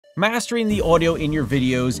Mastering the audio in your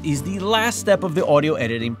videos is the last step of the audio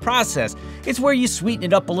editing process. It's where you sweeten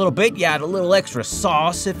it up a little bit, you add a little extra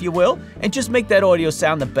sauce, if you will, and just make that audio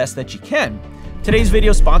sound the best that you can. Today's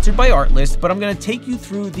video is sponsored by Artlist, but I'm going to take you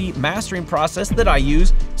through the mastering process that I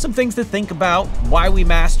use, some things to think about, why we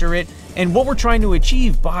master it, and what we're trying to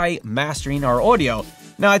achieve by mastering our audio.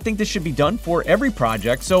 Now, I think this should be done for every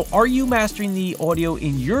project, so are you mastering the audio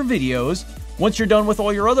in your videos once you're done with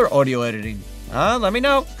all your other audio editing? Let me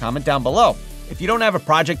know. Comment down below. If you don't have a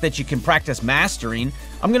project that you can practice mastering,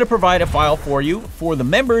 I'm going to provide a file for you. For the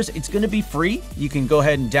members, it's going to be free. You can go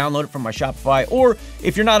ahead and download it from my Shopify, or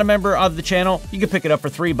if you're not a member of the channel, you can pick it up for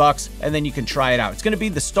 $3 and then you can try it out. It's going to be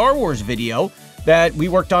the Star Wars video that we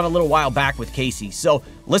worked on a little while back with Casey. So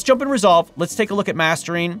let's jump in Resolve. Let's take a look at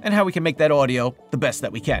mastering and how we can make that audio the best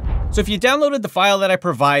that we can. So if you downloaded the file that I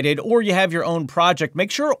provided, or you have your own project, make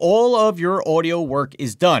sure all of your audio work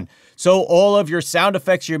is done. So all of your sound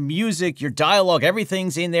effects, your music, your dialogue,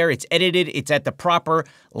 everything's in there. It's edited. It's at the proper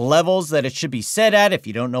levels that it should be set at. If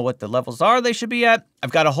you don't know what the levels are they should be at, I've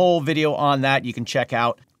got a whole video on that you can check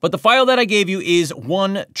out. But the file that I gave you is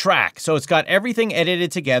one track. So it's got everything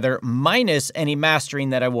edited together minus any mastering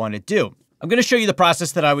that I want to do. I'm going to show you the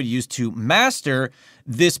process that I would use to master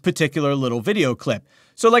this particular little video clip.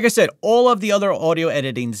 So like I said, all of the other audio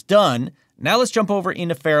editing's done. Now let's jump over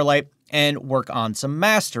into Fairlight and work on some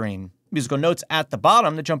mastering. Musical notes at the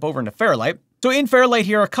bottom to jump over into Fairlight. So in Fairlight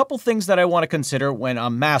here, a couple things that I want to consider when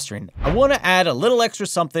I'm mastering. I want to add a little extra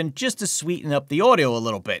something just to sweeten up the audio a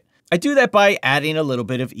little bit. I do that by adding a little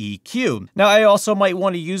bit of EQ. Now, I also might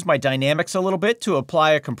want to use my dynamics a little bit to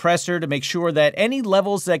apply a compressor to make sure that any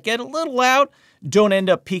levels that get a little loud don't end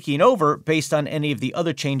up peaking over based on any of the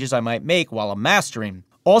other changes I might make while I'm mastering.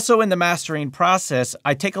 Also in the mastering process,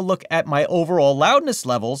 I take a look at my overall loudness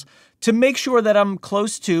levels to make sure that I'm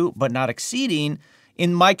close to, but not exceeding,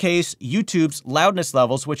 in my case, YouTube's loudness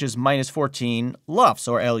levels, which is -14 LUFS,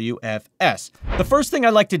 or LUFS. The first thing I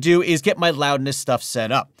like to do is get my loudness stuff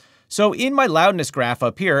set up. So in my loudness graph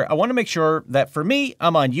up here, I want to make sure that for me,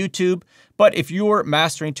 I'm on YouTube, but if you're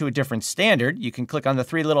mastering to a different standard, you can click on the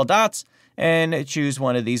three little dots and choose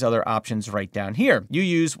one of these other options right down here. You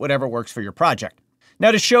use whatever works for your project.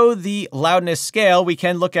 Now to show the loudness scale, we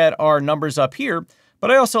can look at our numbers up here, but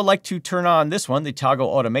I also like to turn on this one, the toggle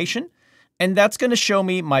automation, and that's going to show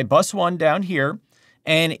me my bus 1 down here,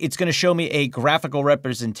 and it's going to show me a graphical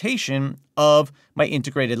representation of my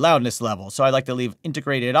integrated loudness level. So I like to leave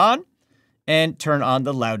integrated on and turn on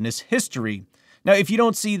the loudness history. Now, if you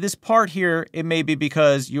don't see this part here, it may be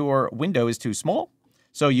because your window is too small.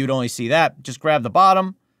 So you'd only see that. Just grab the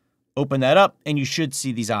bottom, open that up, and you should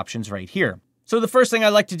see these options right here. So the first thing I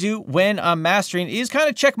like to do when I'm mastering is kind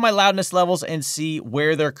of check my loudness levels and see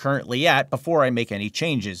where they're currently at before I make any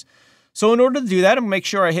changes. So in order to do that, I'm going to make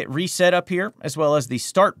sure I hit reset up here, as well as the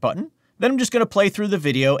start button. Then I'm just going to play through the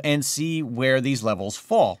video and see where these levels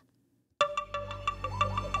fall.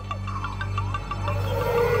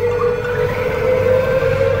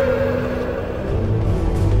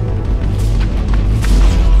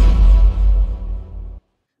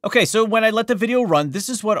 Okay, so when I let the video run, this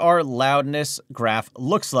is what our loudness graph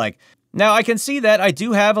looks like. Now I can see that I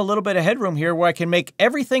do have a little bit of headroom here where I can make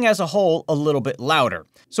everything as a whole a little bit louder.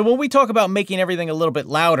 So when we talk about making everything a little bit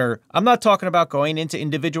louder, I'm not talking about going into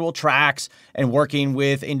individual tracks and working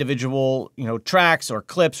with individual, tracks or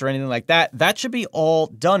clips or anything like that. That should be all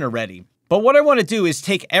done already. But what I want to do is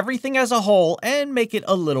take everything as a whole and make it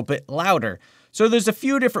a little bit louder. So there's a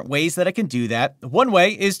few different ways that I can do that. One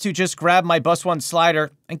way is to just grab my bus 1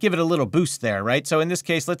 slider and give it a little boost there, right? So in this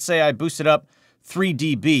case, let's say I boosted up 3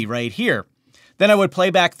 dB right here. Then I would play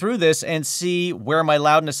back through this and see where my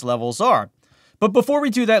loudness levels are. But before we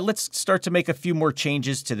do that, let's start to make a few more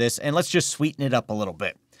changes to this and let's just sweeten it up a little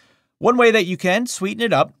bit. One way that you can sweeten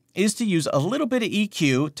it up is to use a little bit of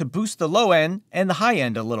EQ to boost the low end and the high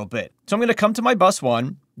end a little bit. So I'm going to come to my bus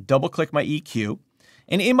 1, double click my EQ.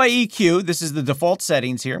 And in my EQ, this is the default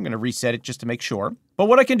settings here. I'm going to reset it just to make sure. But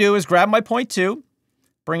what I can do is grab my 0.2,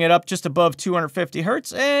 bring it up just above 250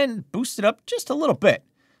 hertz and boost it up just a little bit,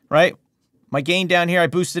 right? My gain down here, I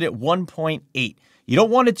boosted it 1.8. You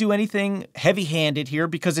don't want to do anything heavy-handed here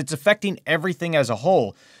because it's affecting everything as a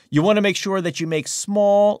whole. You want to make sure that you make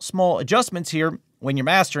small adjustments here when you're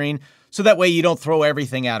mastering, so that way you don't throw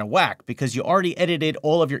everything out of whack because you already edited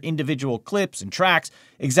all of your individual clips and tracks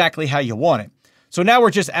exactly how you want it. So now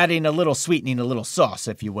we're just adding a little sweetening, a little sauce,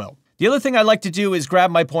 if you will. The other thing I like to do is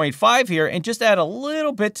grab my 0.5 here and just add a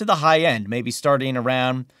little bit to the high end, maybe starting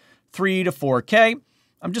around 3 to 4K.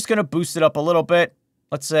 I'm just going to boost it up a little bit.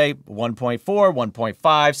 Let's say 1.4,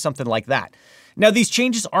 1.5, something like that. Now, these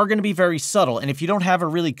changes are going to be very subtle, and if you don't have a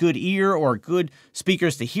really good ear or good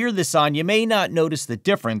speakers to hear this on, you may not notice the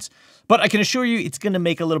difference, but I can assure you it's going to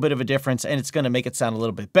make a little bit of a difference, and it's going to make it sound a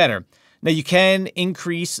little bit better. Now, you can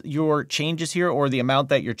increase your changes here, or the amount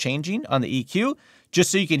that you're changing on the EQ, just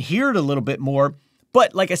so you can hear it a little bit more.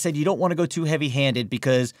 But like I said, you don't want to go too heavy-handed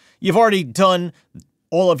because you've already done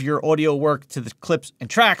all of your audio work to the clips and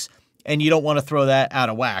tracks, and you don't want to throw that out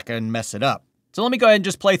of whack and mess it up. So let me go ahead and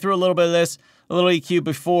just play through a little bit of this, a little EQ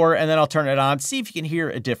before, and then I'll turn it on, see if you can hear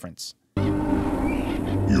a difference. You're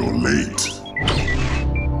late.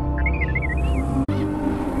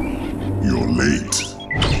 You're late.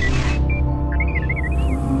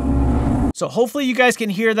 So hopefully you guys can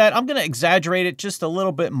hear that. I'm going to exaggerate it just a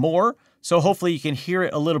little bit more, so hopefully you can hear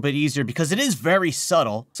it a little bit easier because it is very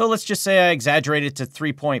subtle. So let's just say I exaggerate it to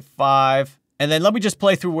 3.5, and then let me just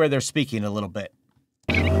play through where they're speaking a little bit.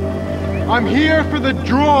 I'm here for the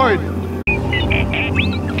droid.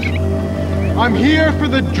 I'm here for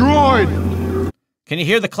the droid. Can you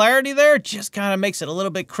hear the clarity there? Just kind of makes it a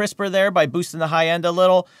little bit crisper there by boosting the high end a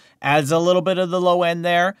little, adds a little bit of the low end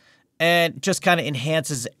there, and just kind of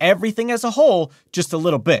enhances everything as a whole just a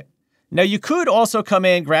little bit. Now, you could also come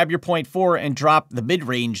in, grab your 0.4 and drop the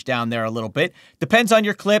mid-range down there a little bit. Depends on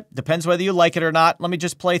your clip, depends whether you like it or not. Let me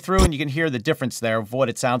just play through and you can hear the difference there of what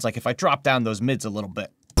it sounds like if I drop down those mids a little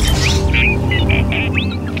bit.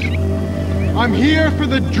 I'm here for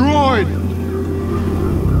the droid.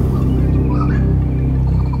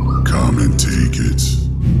 Come and take it.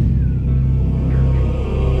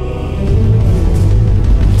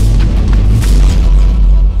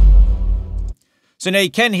 So now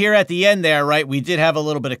you can hear at the end there, right? We did have a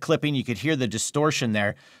little bit of clipping. You could hear the distortion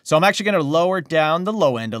there. So I'm actually going to lower down the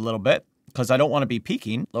low end a little bit because I don't want to be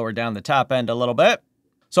peaking. Lower down the top end a little bit.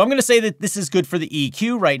 So I'm going to say that this is good for the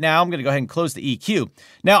EQ right now. I'm going to go ahead and close the EQ.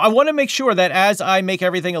 Now, I want to make sure that as I make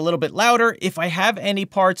everything a little bit louder, if I have any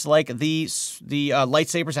parts like the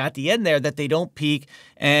lightsabers at the end there, that they don't peak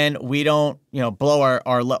and we don't, blow our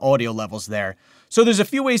audio levels there. So there's a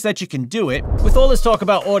few ways that you can do it. With all this talk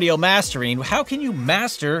about audio mastering, how can you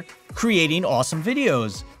master creating awesome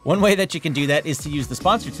videos? One way that you can do that is to use the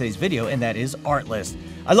sponsor of today's video, and that is Artlist.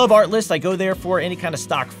 I love Artlist. I go there for any kind of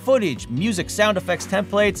stock footage, music, sound effects,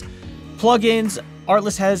 templates, plugins.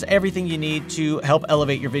 Artlist has everything you need to help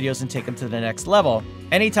elevate your videos and take them to the next level.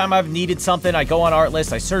 Anytime I've needed something, I go on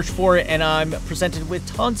Artlist, I search for it, and I'm presented with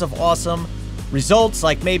tons of awesome results,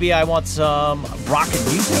 like maybe I want some rocket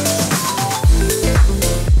music.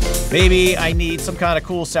 Maybe I need some kind of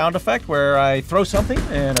cool sound effect where I throw something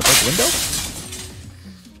and I break a window.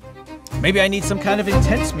 Maybe I need some kind of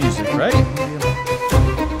intense music, right?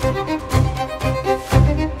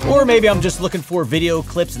 Or maybe I'm just looking for video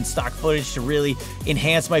clips and stock footage to really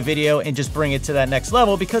enhance my video and just bring it to that next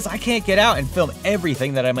level because I can't get out and film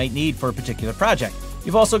everything that I might need for a particular project.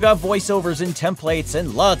 You've also got voiceovers and templates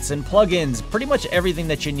and LUTs and plugins, pretty much everything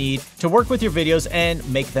that you need to work with your videos and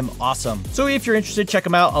make them awesome. So if you're interested, check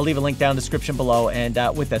them out. I'll leave a link down in the description below. And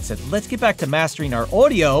with that said, let's get back to mastering our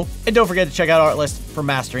audio. And don't forget to check out Artlist for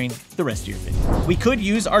mastering the rest of your video. We could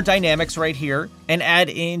use our dynamics right here and add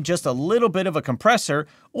in just a little bit of a compressor,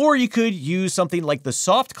 or you could use something like the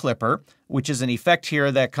soft clipper, which is an effect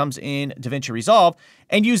here that comes in DaVinci Resolve,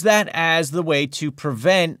 and use that as the way to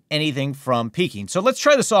prevent anything from peaking. So let's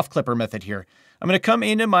try the soft clipper method here. I'm going to come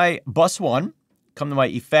into my bus 1, come to my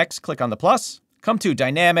effects, click on the plus, come to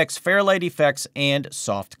dynamics, Fairlight effects, and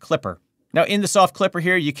soft clipper. Now in the soft clipper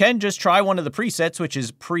here, you can just try one of the presets, which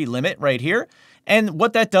is pre-limit right here. And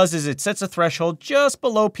what that does is it sets a threshold just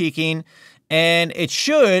below peaking, and it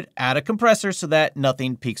should add a compressor so that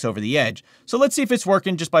nothing peaks over the edge. So let's see if it's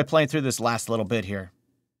working just by playing through this last little bit here.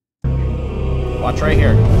 Watch right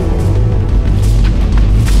here.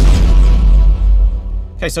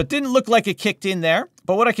 Okay, so it didn't look like it kicked in there,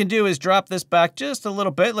 but what I can do is drop this back just a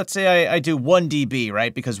little bit. Let's say I do 1 dB,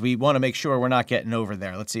 right? Because we want to make sure we're not getting over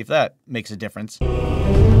there. Let's see if that makes a difference.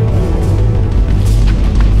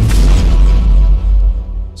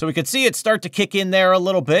 So we could see it start to kick in there a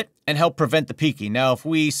little bit and help prevent the peaking. Now, if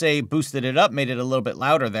we say boosted it up, made it a little bit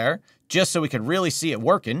louder there, just so we could really see it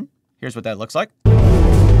working, here's what that looks like.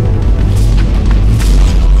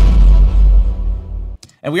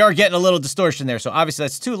 And we are getting a little distortion there, so obviously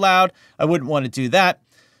that's too loud. I wouldn't want to do that.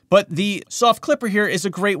 But the soft clipper here is a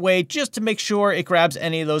great way just to make sure it grabs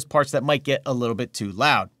any of those parts that might get a little bit too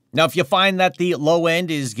loud. Now, if you find that the low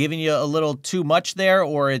end is giving you a little too much there,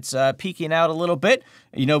 or it's peaking out a little bit,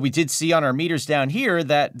 we did see on our meters down here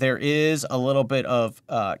that there is a little bit of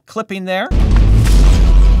clipping there.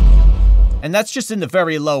 And that's just in the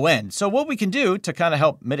very low end. So what we can do to kind of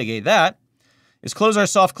help mitigate that is close our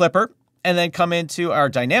soft clipper, and then come into our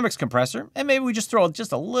dynamics compressor, and maybe we just throw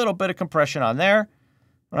just a little bit of compression on there,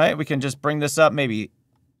 right? We can just bring this up, maybe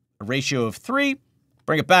a ratio of 3,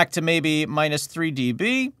 bring it back to maybe minus 3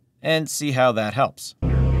 dB, and see how that helps.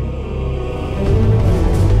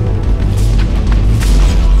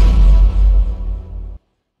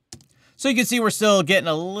 So you can see we're still getting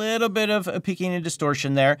a little bit of a peaking and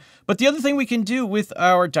distortion there. But the other thing we can do with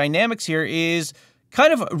our dynamics here is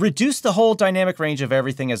kind of reduce the whole dynamic range of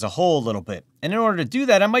everything as a whole a little bit. And in order to do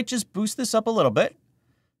that, I might just boost this up a little bit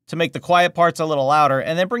to make the quiet parts a little louder,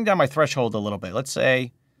 and then bring down my threshold a little bit. Let's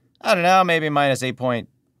say, I don't know, maybe minus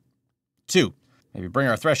 8.2. Maybe bring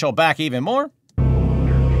our threshold back even more.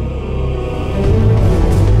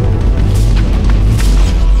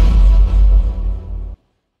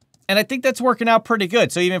 And I think that's working out pretty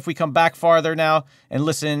good. So even if we come back farther now and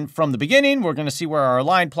listen from the beginning, we're going to see where our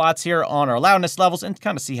line plots here on our loudness levels and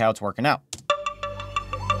kind of see how it's working out.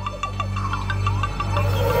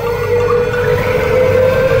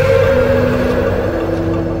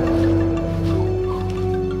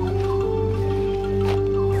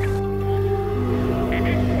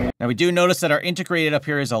 Now we do notice that our integrated up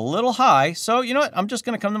here is a little high. So you know what? I'm just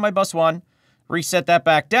going to come to my bus 1. Reset that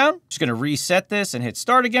back down. Just going to reset this and hit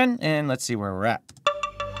start again, and let's see where we're at.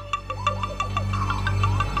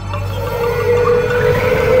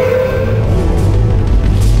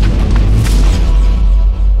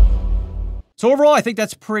 So overall, I think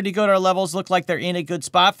that's pretty good. Our levels look like they're in a good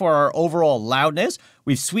spot for our overall loudness.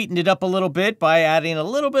 We've sweetened it up a little bit by adding a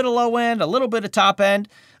little bit of low end, a little bit of top end.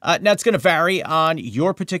 Now it's going to vary on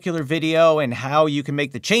your particular video and how you can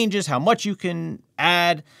make the changes, how much you can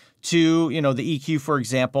add to, you know, the EQ, for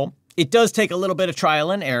example. It does take a little bit of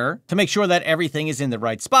trial and error to make sure that everything is in the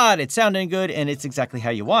right spot, it's sounding good, and it's exactly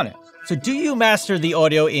how you want it. So do you master the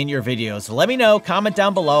audio in your videos? Let me know, comment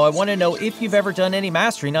down below. I want to know if you've ever done any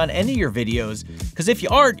mastering on any of your videos, because if you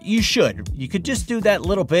aren't, you should. You could just do that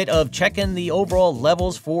little bit of checking the overall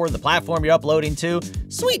levels for the platform you're uploading to,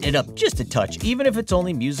 sweeten it up just a touch, even if it's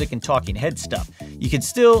only music and talking head stuff. You can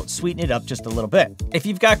still sweeten it up just a little bit. If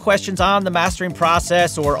you've got questions on the mastering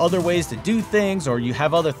process or other ways to do things, or you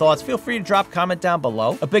have other thoughts, feel free to drop a comment down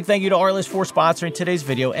below. A big thank you to Artlist for sponsoring today's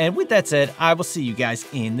video, and with that said, I will see you guys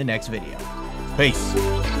in the next video.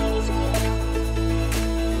 Peace.